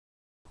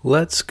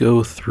Let's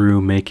go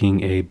through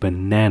making a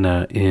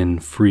banana in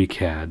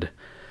FreeCAD.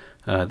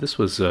 This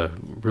was a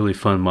really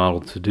fun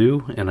model to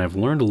do, and I've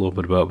learned a little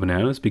bit about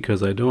bananas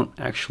because I don't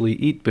actually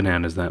eat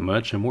bananas that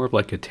much. I'm more of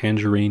like a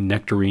tangerine,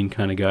 nectarine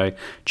kind of guy,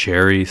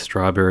 cherry,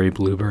 strawberry,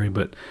 blueberry,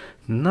 but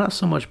not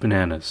so much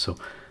bananas. So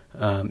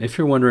if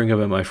you're wondering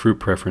about my fruit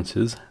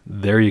preferences,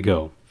 there you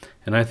go.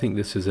 And I think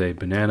this is a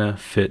banana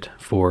fit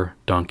for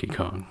Donkey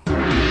Kong.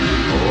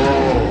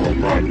 Oh,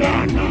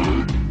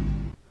 banana!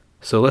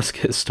 So let's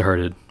get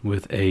started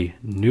with a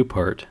new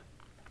part.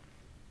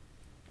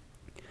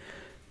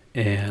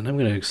 And I'm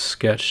going to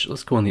sketch,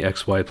 let's go on the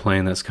XY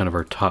plane, that's kind of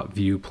our top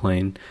view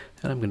plane.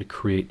 And I'm going to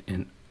create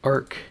an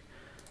arc.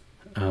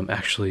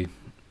 Actually,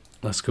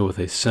 let's go with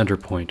a center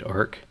point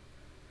arc.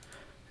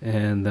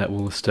 And that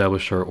will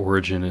establish our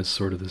origin as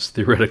sort of this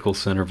theoretical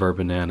center of our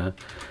banana.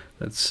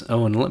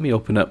 And let me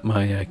open up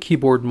my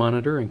keyboard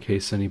monitor in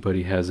case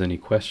anybody has any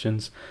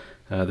questions.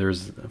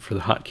 There's, for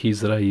the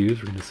hotkeys that I use,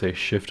 we're going to say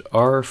Shift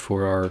R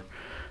for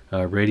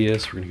our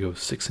radius. We're going to go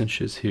 6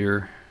 inches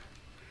here.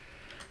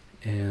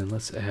 And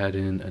let's add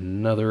in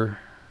another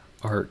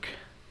arc.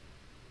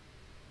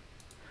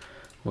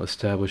 We'll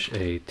establish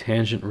a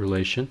tangent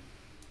relation.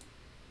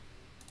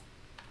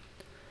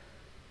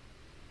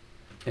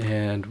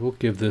 And we'll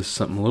give this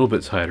something a little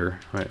bit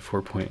tighter, right?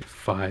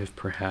 4.5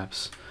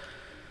 perhaps.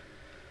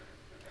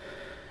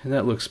 And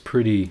that looks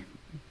pretty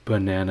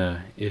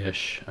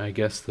banana-ish. I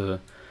guess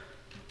the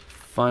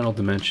final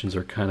dimensions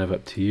are kind of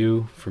up to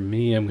you. For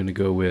me, I'm going to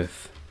go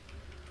with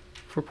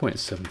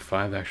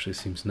 4.75, actually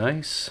seems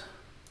nice.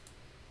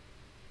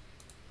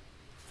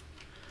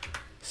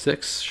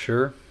 6,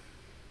 sure.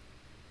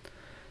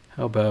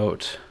 How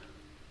about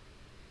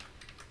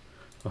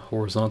a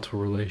horizontal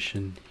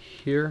relation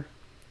here?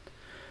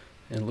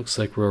 And it looks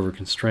like we're over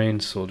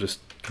constrained, so I'll just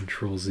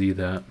Control Z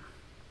that.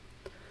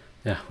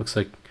 Yeah, looks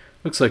like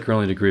our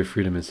only degree of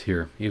freedom is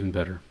here, even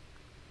better.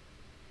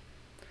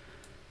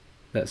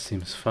 That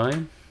seems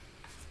fine.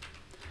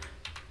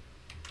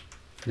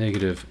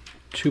 Negative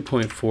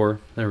 2.4,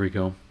 there we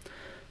go.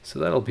 So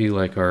that'll be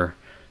like our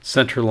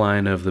center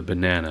line of the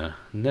banana.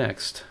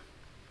 Next,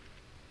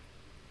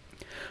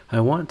 I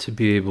want to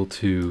be able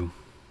to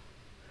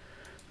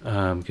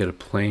get a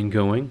plane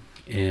going,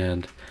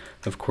 and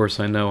of course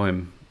I know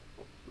I'm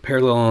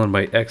parallel on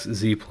my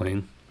XZ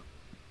plane,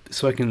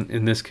 so I can,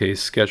 in this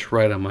case, sketch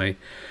right on my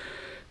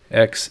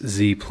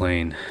XZ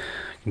plane.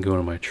 I can go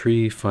to my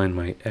tree, find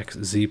my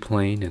XZ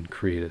plane, and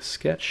create a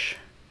sketch.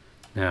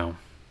 Now,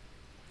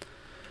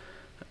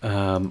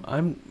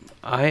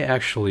 I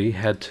actually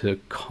had to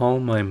call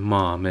my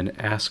mom and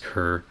ask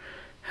her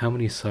how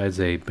many sides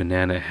a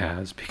banana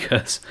has,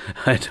 because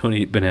I don't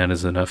eat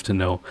bananas enough to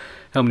know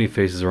how many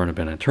faces are on a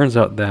banana. It turns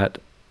out that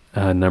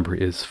number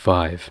is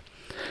 5.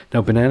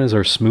 Now, bananas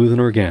are smooth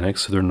and organic,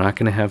 so they're not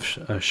going to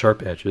have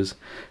sharp edges,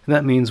 and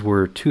that means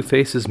where 2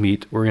 faces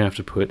meet, we're going to have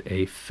to put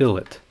a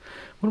fillet.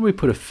 When we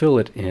put a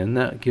fillet in,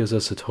 that gives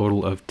us a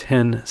total of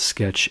 10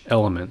 sketch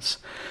elements.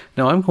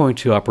 Now, I'm going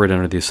to operate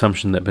under the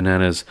assumption that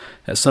bananas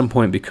at some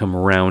point become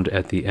round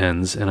at the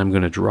ends, and I'm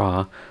going to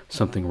draw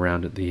something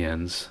round at the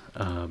ends,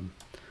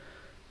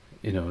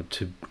 you know,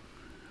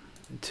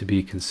 to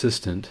be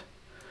consistent.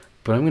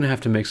 But I'm going to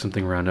have to make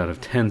something round out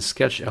of 10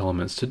 sketch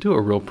elements to do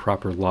a real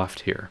proper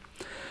loft here.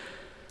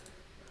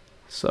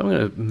 So I'm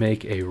going to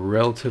make a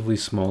relatively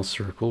small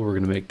circle. We're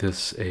going to make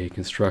this a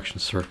construction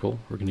circle.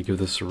 We're going to give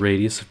this a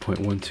radius of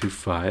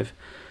 0.125.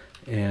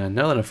 And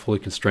now that I'm fully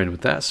constrained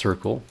with that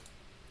circle,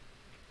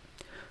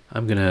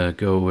 I'm going to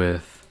go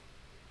with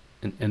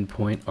an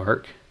endpoint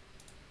arc,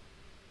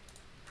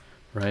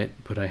 right?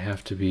 But I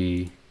have to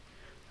be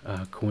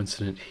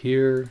coincident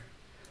here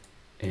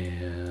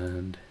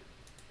and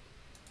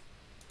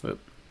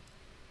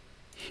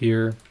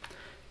here.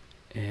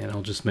 And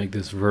I'll just make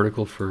this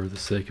vertical for the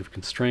sake of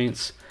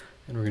constraints.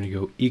 And we're going to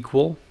go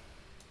equal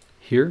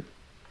here,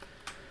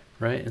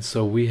 right? And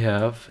so we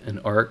have an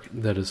arc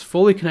that is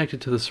fully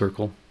connected to the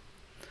circle.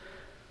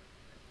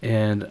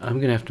 And I'm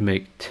going to have to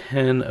make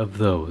 10 of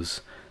those.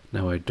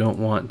 Now, I don't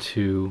want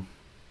to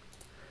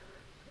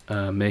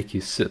make you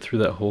sit through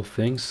that whole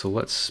thing, so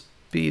let's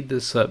speed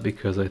this up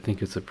because I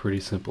think it's a pretty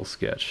simple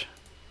sketch.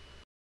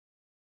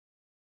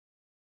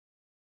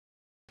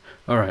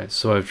 Alright,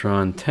 so I've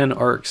drawn 10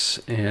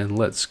 arcs, and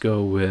let's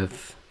go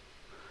with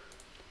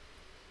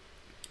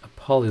a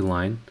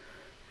polyline,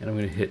 and I'm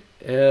going to hit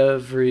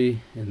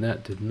every, and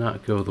that did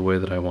not go the way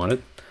that I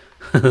wanted.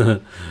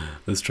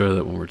 Let's try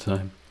that one more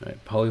time.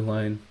 Alright,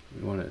 polyline,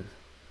 we want to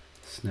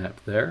snap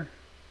there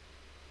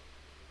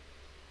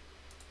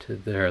to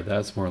there,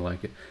 that's more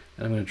like it.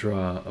 And I'm going to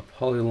draw a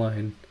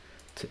polyline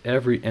to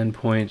every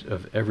endpoint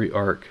of every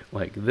arc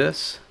like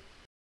this.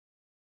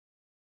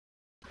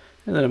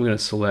 And then I'm going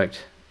to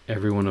select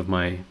every one of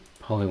my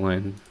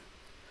polyline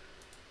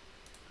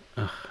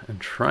and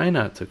try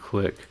not to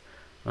click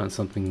on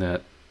something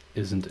that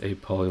isn't a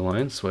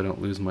polyline so I don't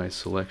lose my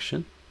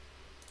selection.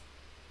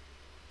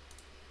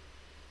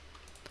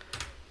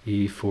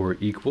 E for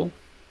equal.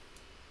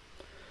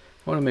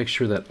 I want to make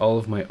sure that all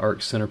of my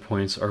arc center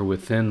points are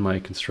within my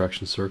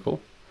construction circle.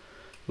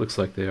 Looks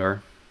like they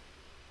are.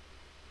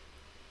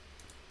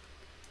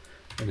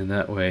 And in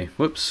that way,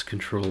 whoops,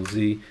 Control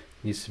Z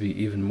needs to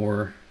be even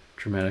more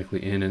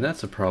dramatically in, and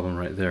that's a problem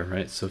right there,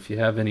 right? So if you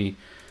have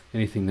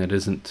anything that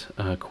isn't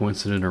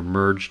coincident or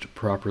merged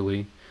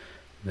properly,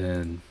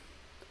 then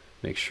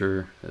make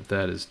sure that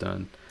that is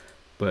done.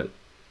 But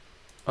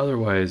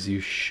otherwise,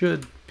 you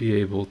should be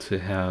able to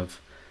have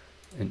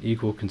an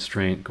equal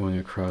constraint going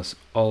across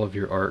all of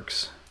your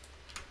arcs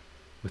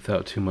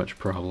without too much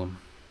problem,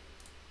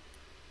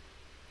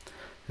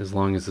 as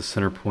long as the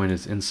center point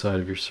is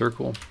inside of your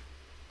circle.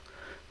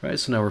 Right,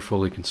 so now we're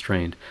fully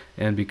constrained,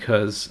 and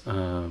because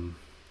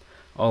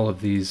all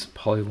of these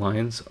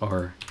polylines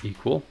are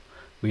equal,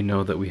 we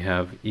know that we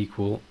have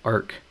equal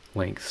arc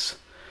lengths,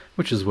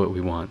 which is what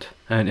we want.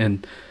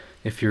 And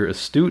if you're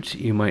astute,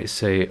 you might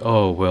say,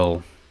 oh,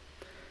 well,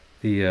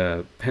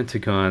 the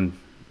pentagon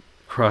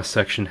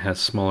cross-section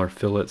has smaller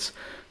fillets,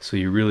 so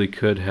you really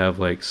could have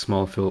like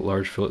small fillet,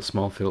 large fillet,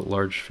 small fillet,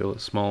 large fillet,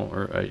 small,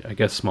 or I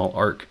guess small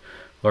arc,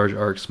 large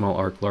arc, small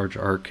arc, large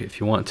arc if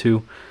you want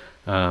to.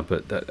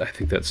 But I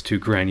think that's too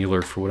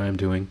granular for what I'm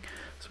doing,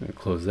 so I'm going to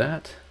close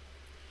that.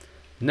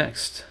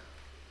 Next,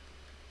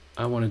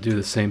 I want to do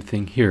the same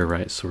thing here,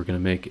 right? So we're going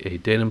to make a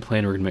datum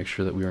plane. We're going to make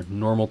sure that we are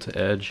normal to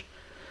edge,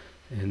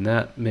 and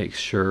that makes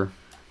sure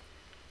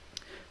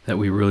that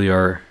we really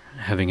are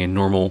having a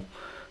normal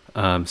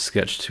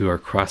sketch to our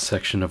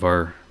cross-section of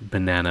our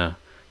banana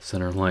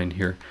center line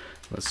here.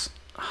 Let's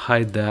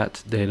hide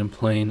that datum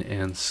plane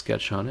and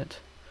sketch on it.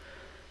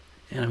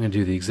 And I'm going to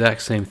do the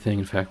exact same thing.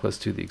 In fact, let's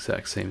do the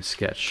exact same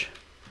sketch.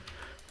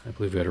 I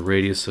believe we had a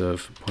radius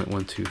of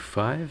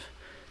 0.125,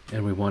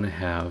 and we want to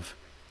have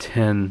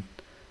 10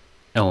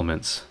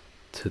 elements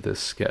to this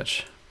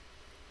sketch.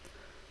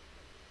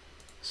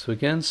 So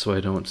again, so I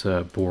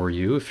don't bore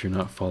you if you're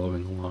not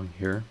following along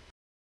here.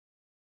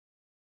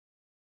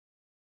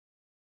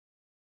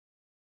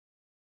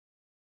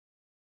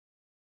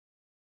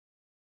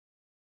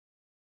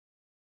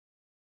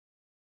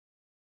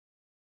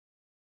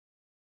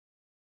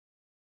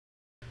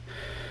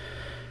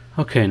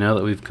 Okay, now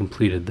that we've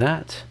completed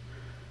that,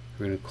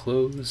 we're going to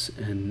close,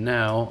 and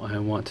now I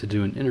want to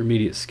do an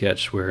intermediate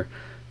sketch where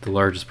the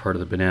largest part of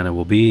the banana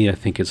will be. I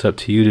think it's up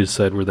to you to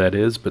decide where that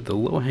is, but the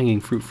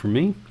low-hanging fruit for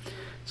me.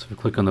 So we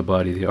click on the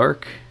body of the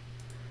arc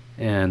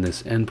and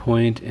this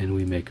endpoint, and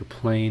we make a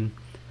plane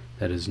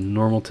that is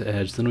normal to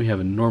edge. Then we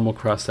have a normal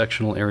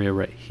cross-sectional area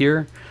right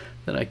here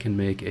that I can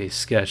make a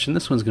sketch, and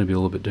this one's going to be a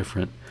little bit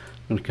different.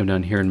 I'm going to come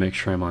down here and make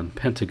sure I'm on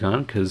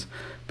pentagon, because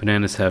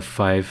bananas have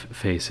 5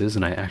 faces,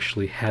 and I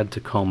actually had to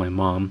call my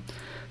mom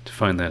to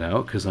find that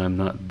out, because I'm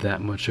not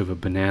that much of a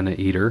banana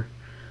eater.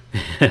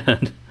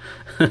 And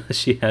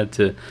she had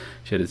to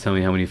tell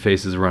me how many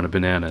faces were on a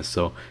banana.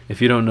 So if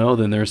you don't know,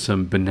 then there's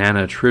some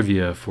banana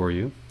trivia for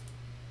you.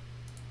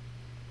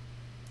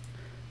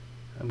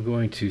 I'm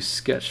going to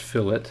sketch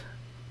fillet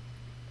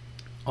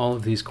all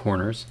of these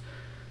corners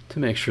to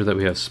make sure that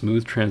we have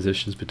smooth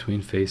transitions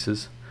between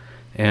faces.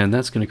 And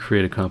that's going to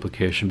create a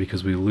complication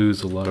because we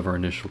lose a lot of our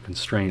initial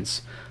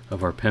constraints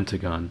of our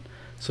pentagon.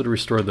 So to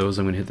restore those,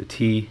 I'm going to hit the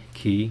T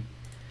key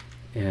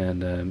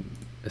and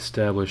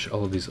establish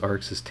all of these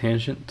arcs as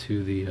tangent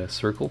to the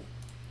circle.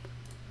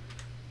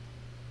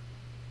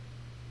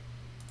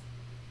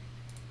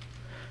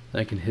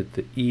 Then I can hit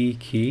the E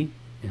key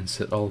and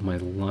set all of my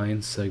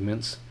line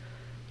segments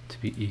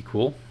to be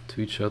equal to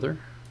each other.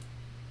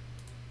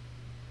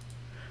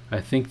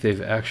 I think these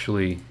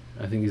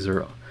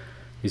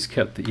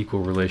kept the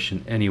equal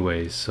relation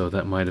anyways, so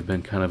that might have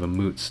been kind of a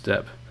moot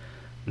step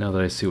now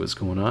that I see what's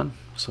going on.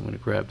 So I'm going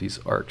to grab these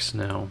arcs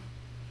now,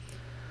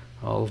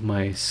 all of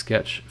my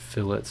sketch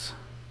fillets,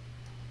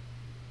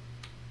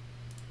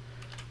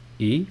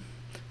 E,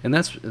 and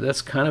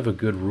that's kind of a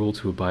good rule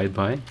to abide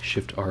by.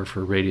 Shift R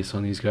for radius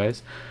on these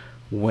guys.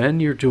 When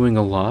you're doing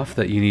a loft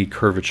that you need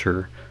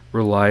curvature,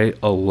 rely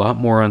a lot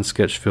more on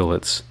sketch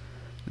fillets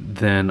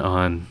than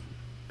on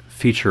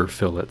feature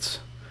fillets.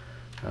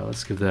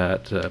 Let's give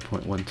that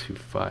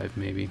 0.125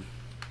 maybe.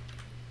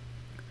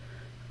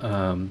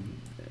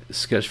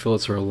 Sketch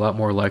fillets are a lot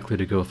more likely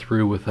to go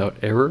through without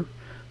error,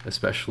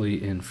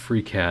 especially in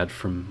FreeCAD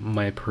from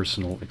my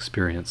personal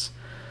experience.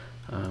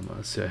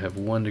 Let's see, I have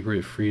 1 degree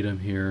of freedom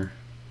here.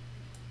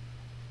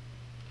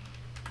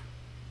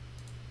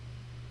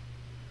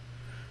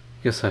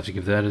 I guess I have to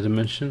give that a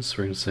dimension, so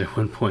we're going to say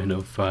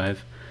 1.05.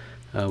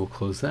 We'll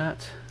close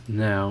that.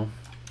 Now,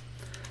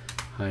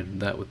 hide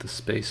that with the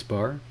space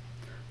bar.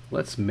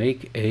 Let's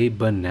make a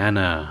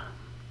banana.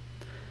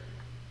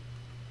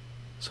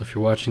 So if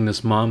you're watching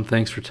this, Mom,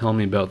 thanks for telling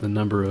me about the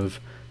number of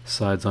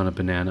sides on a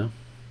banana.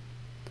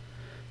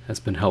 That's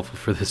been helpful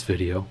for this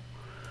video.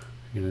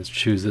 I'm going to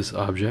choose this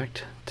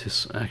object.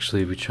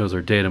 Actually, we chose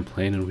our datum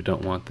plane and we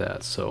don't want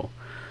that, so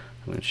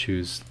I'm going to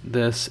choose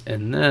this,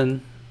 and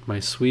then my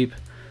sweep,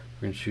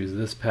 we're going to choose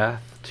this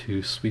path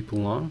to sweep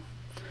along.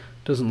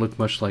 Doesn't look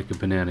much like a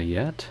banana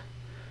yet.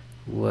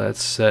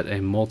 Let's set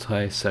a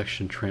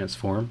multi-section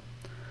transform.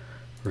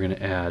 We're going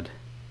to add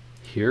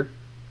here.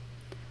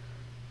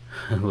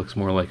 It looks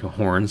more like a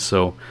horn,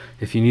 so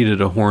if you needed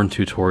a horn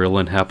tutorial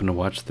and happen to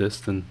watch this,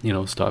 then, you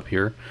know, stop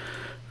here.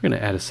 We're going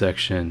to add a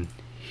section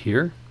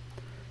here,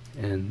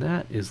 and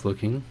that is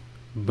looking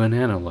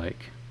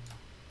banana-like.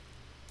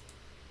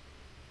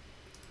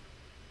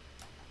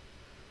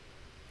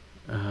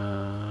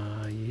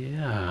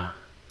 Yeah,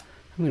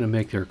 I'm going to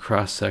make their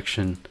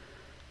cross-section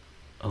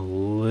a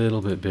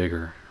little bit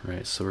bigger,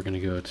 right? So we're going to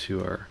go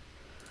to our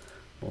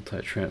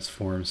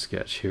multi-transform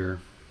sketch here.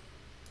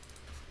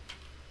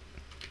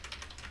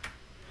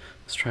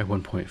 Let's try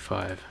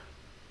 1.5.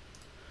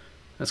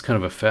 That's kind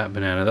of a fat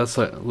banana. That's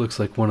like, looks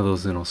like one of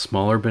those, you know,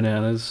 smaller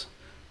bananas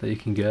that you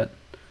can get.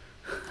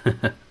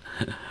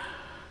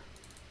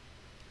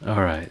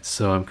 Alright,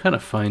 so I'm kind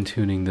of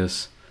fine-tuning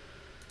this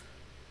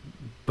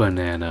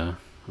banana.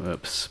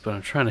 Oops, but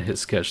I'm trying to hit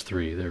sketch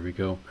 3. There we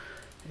go.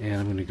 And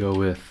I'm going to go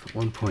with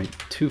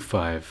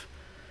 1.25.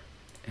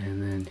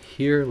 And then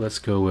here, let's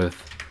go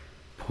with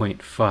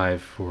 0.5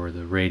 for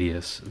the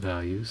radius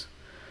values.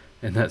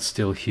 And that's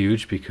still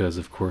huge because,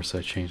 of course,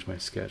 I changed my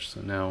sketch.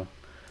 So now,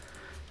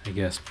 I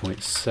guess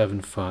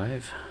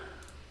 0.75.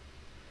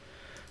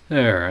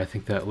 There, I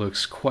think that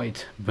looks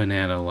quite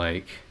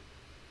banana-like.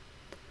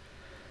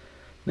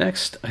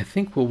 Next, I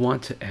think we'll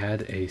want to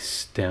add a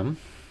stem.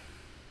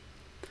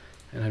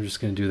 And I'm just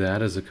going to do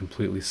that as a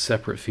completely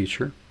separate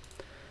feature.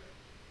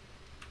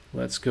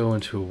 Let's go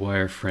into a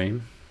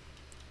wireframe.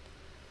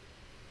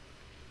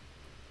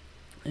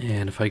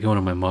 And if I go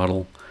into my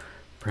model,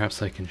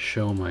 perhaps I can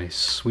show my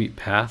sweep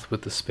path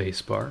with the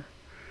space bar.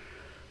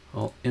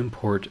 I'll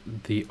import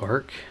the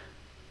arc.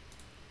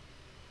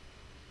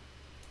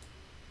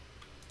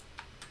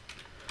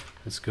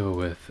 Let's go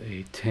with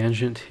a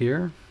tangent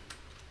here.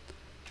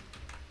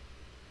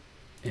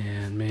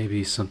 And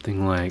maybe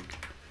something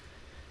like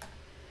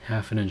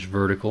 1/2 inch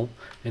vertical.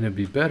 And it'd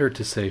be better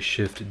to say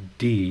Shift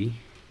D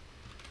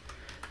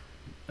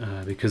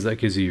because that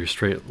gives you your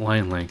straight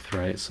line length,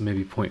 right? So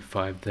maybe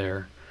 0.5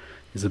 there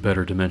is a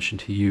better dimension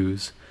to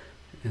use.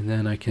 And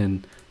then I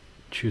can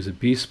choose a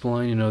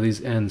B-spline. You know,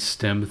 these end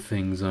stem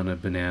things on a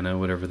banana,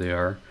 whatever they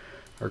are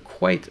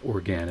quite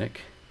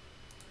organic.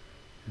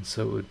 And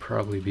so it would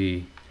probably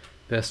be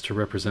best to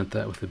represent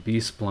that with a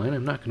B-spline.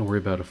 I'm not going to worry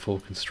about a full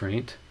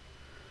constraint.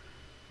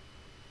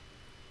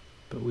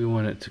 But we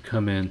want it to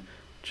come in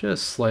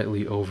just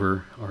slightly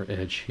over our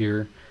edge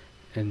here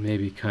and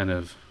maybe kind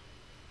of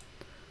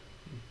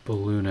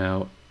balloon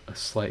out a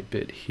slight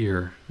bit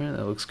here.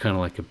 That looks kind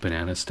of like a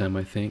banana stem,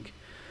 I think.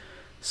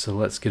 So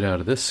let's get out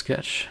of this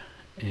sketch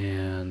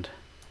and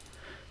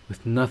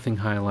with nothing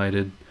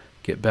highlighted,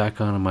 get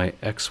back onto my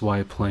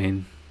XY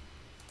plane,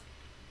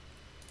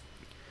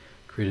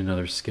 create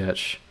another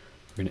sketch.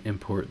 We're going to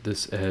import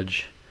this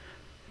edge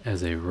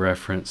as a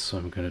reference, so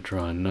I'm going to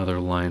draw another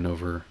line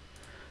over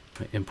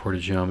my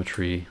imported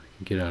geometry.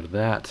 We can get out of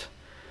that,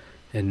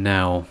 and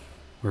now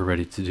we're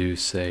ready to do,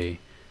 say,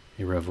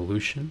 a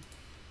revolution.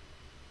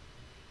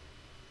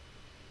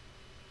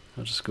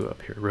 I'll just go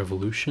up here,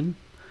 revolution,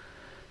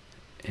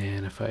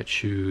 and if I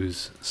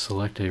choose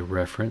select a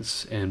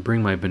reference and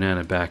bring my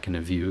banana back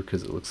into view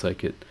because it looks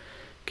like it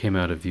came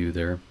out of view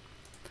there,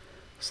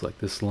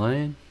 select this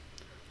line,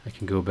 I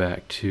can go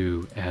back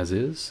to as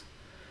is,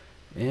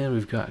 and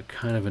we've got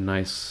kind of a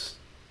nice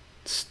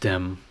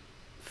stem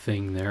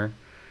thing there.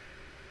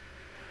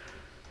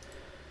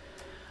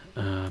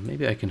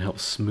 Maybe I can help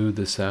smooth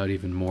this out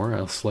even more.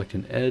 I'll select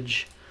an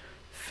edge,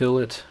 fill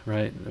it,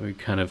 right? We're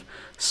kind of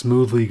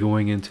smoothly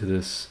going into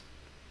this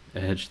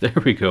edge. There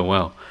we go.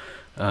 Wow.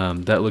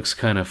 That looks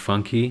kind of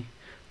funky,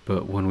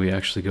 but when we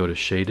actually go to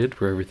shaded,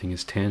 where everything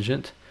is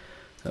tangent,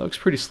 that looks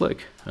pretty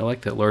slick. I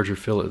like that larger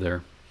fillet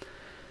there.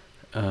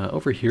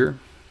 Over here,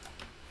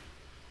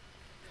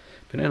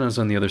 bananas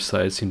on the other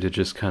side seem to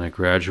just kind of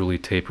gradually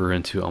taper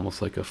into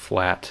almost like a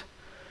flat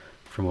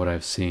from what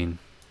I've seen.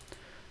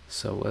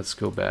 So let's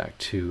go back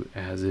to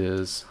as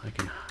is. I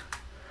can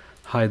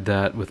hide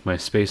that with my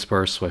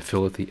spacebar so I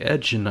fill at the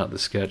edge and not the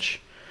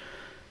sketch.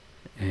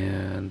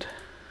 And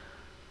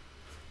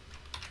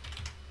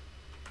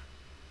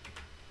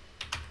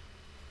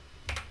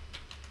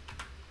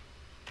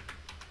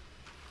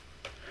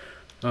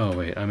oh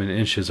wait, I'm in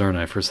inches, aren't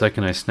I? For a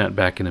second I snapped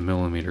back into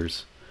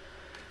millimeters.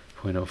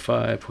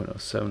 0.05,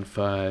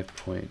 0.075,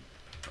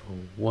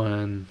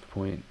 0.01,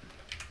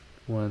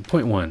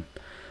 0.1.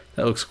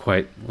 That looks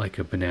quite like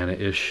a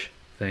banana-ish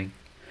thing.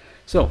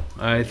 So,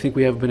 I think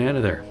we have a banana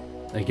there.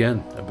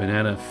 Again, a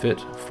banana fit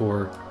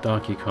for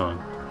Donkey Kong.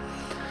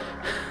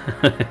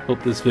 I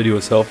hope this video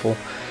was helpful.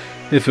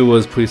 If it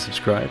was, please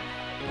subscribe.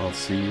 I'll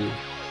see you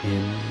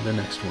in the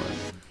next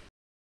one.